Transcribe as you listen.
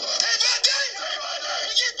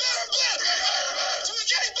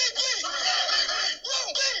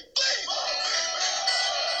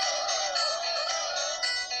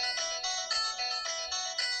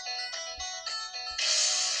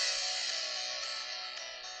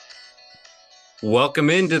Welcome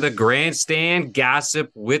into the Grandstand Gossip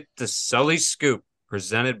with the Sully Scoop,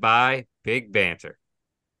 presented by Big Banter.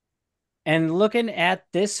 And looking at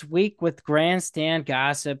this week with Grandstand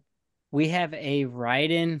Gossip, we have a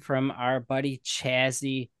write-in from our buddy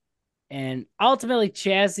Chazzy. And ultimately,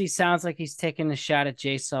 Chazzy sounds like he's taking a shot at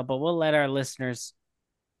J-Saw, but we'll let our listeners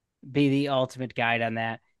be the ultimate guide on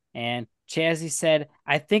that. And Chazzy said,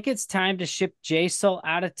 I think it's time to ship J-Soul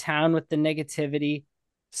out of town with the negativity.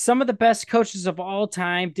 Some of the best coaches of all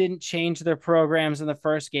time didn't change their programs in the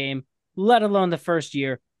first game, let alone the first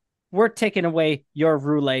year. We're taking away your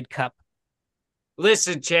Roulade Cup.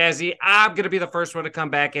 Listen, Chazzy, I'm going to be the first one to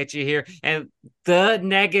come back at you here. And the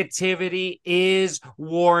negativity is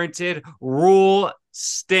warranted. Rule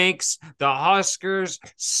stinks. The Huskers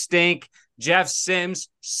stink. Jeff Sims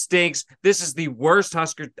stinks. This is the worst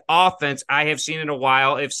Husker offense I have seen in a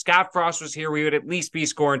while. If Scott Frost was here, we would at least be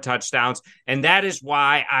scoring touchdowns. And that is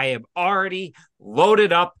why I am already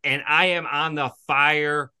loaded up and I am on the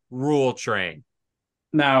fire rule train.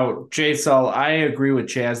 Now, J-Sol, I agree with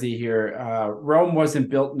Chazzy here. Rome wasn't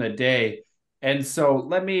built in a day. And so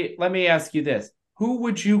let me ask you this. Who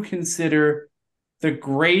would you consider the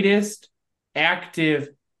greatest active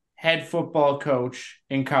head football coach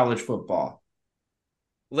in college football?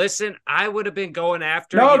 Listen, I would have been going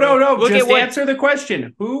after, No. look at Just what. answer the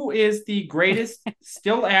question. Who is the greatest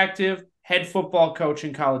still active head football coach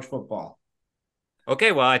in college football?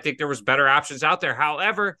 Okay, well, I think there was better options out there.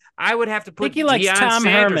 However, I would have to I think put he likes Deion Tom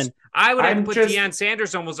Sanders. Herman. I would have to I'm put just Deion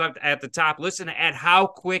Sanders almost up at the top. Listen at how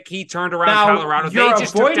quick he turned around Now Colorado. They you're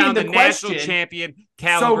just took avoiding down the the national question. champion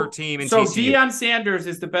caliber So team in so TCU. Deion Sanders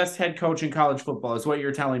is the best head coach in college football, is what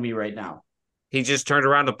you're telling me right now. He just turned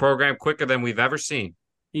around the program quicker than we've ever seen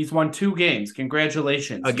He's won 2 games.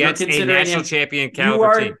 Congratulations. You're against a considering national him champion you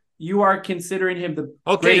caliber team. are you are considering him the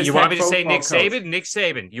Okay, greatest you want head me to say Nick football coach. Saban? Nick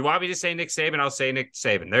Saban. You want me to say Nick Saban? I'll say Nick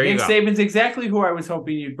Saban. There you Nick go. Saban's exactly who I was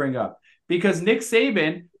hoping you'd bring up because Nick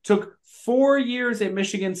Saban took 4 years at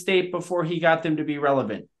Michigan State before he got them to be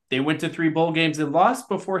relevant. They went to 3 bowl games and lost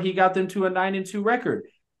before he got them to a 9-2 record.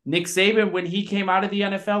 Nick Saban, when he came out of the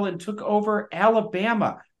NFL and took over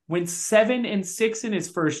Alabama, went 7-6 in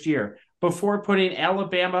his first year before putting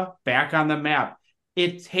Alabama back on the map.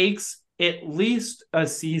 It takes at least a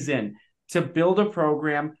season to build a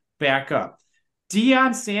program back up.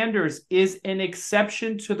 Deion Sanders is an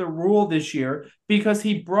exception to the rule this year because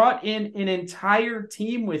he brought in an entire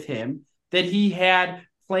team with him that he had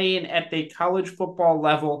playing at the college football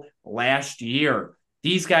level last year.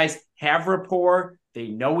 These guys have rapport, they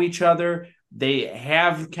know each other, they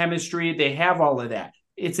have chemistry, they have all of that.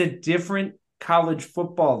 It's a different college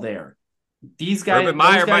football there. Urban Those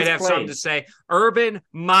Meyer might guys have something to played. say. Urban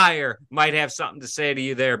Meyer might have something to say to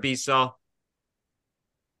you there, B Saw.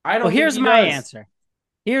 I Well, don't think here's he my does. answer.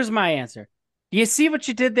 Here's my answer. Do you see what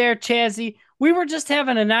you did there, Chazzy? We were just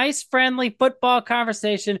having a nice, friendly football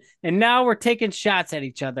conversation, and now we're taking shots at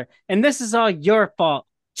each other. And this is all your fault,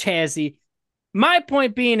 Chazzy. My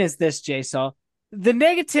point being is this, Jason. The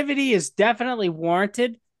negativity is definitely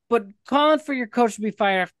warranted, but calling for your coach to be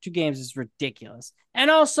fired after 2 games is ridiculous. And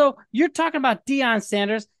also, you're talking about Deion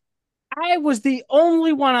Sanders. I was the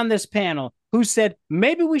only one on this panel who said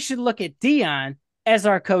maybe we should look at Deion as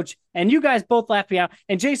our coach, and you guys both laughed me out.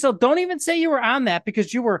 And Jason, don't even say you were on that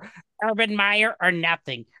because you were Urban Meyer or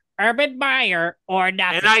nothing. Urban Meyer or And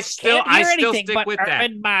nothing. I still Can't I hear still anything stick but with that.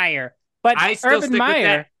 Urban Meyer. But I still Urban stick with that.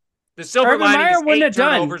 Meyer, The silver Urban lining Meyer is wouldn't eight have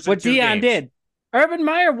done turnovers in what two Deion games. did. Urban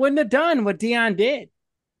Meyer wouldn't have done what Deion did.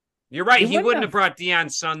 You're right. He He wouldn't wouldn't have have. brought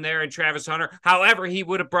Deion's son there and Travis Hunter. However, he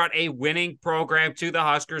would have brought a winning program to the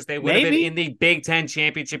Huskers. They would have been in Maybe. the Big Ten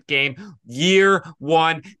championship game year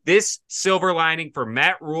one. This silver lining for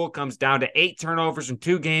Matt Rule comes down to 8 turnovers in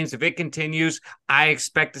 2 games. If it continues, I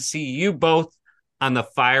expect to see you both on the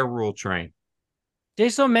fire rule train.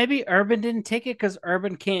 Jason, maybe Urban didn't take it because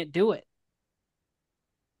Urban can't do it.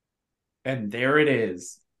 And there it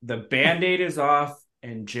is. The band-aid is off,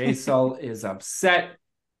 and Jay Sol is upset.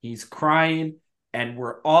 He's crying, and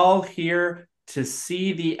we're all here to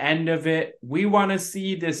see the end of it. We want to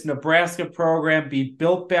see this Nebraska program be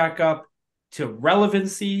built back up to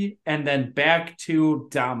relevancy and then back to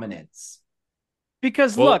dominance.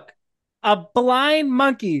 Because Well, look, a blind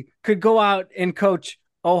monkey could go out and coach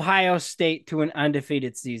Ohio State to an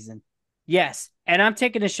undefeated season. Yes. And I'm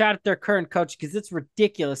taking a shot at their current coach because it's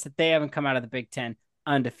ridiculous that they haven't come out of the Big Ten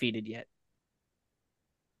undefeated yet.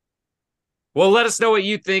 let us know what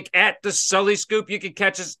you think at the Sully Scoop. You can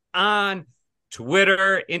catch us on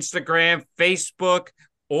Twitter, Instagram, Facebook,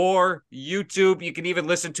 or YouTube. You can even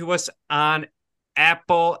listen to us on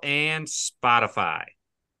Apple and Spotify.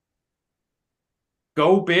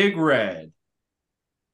 Go Big Red.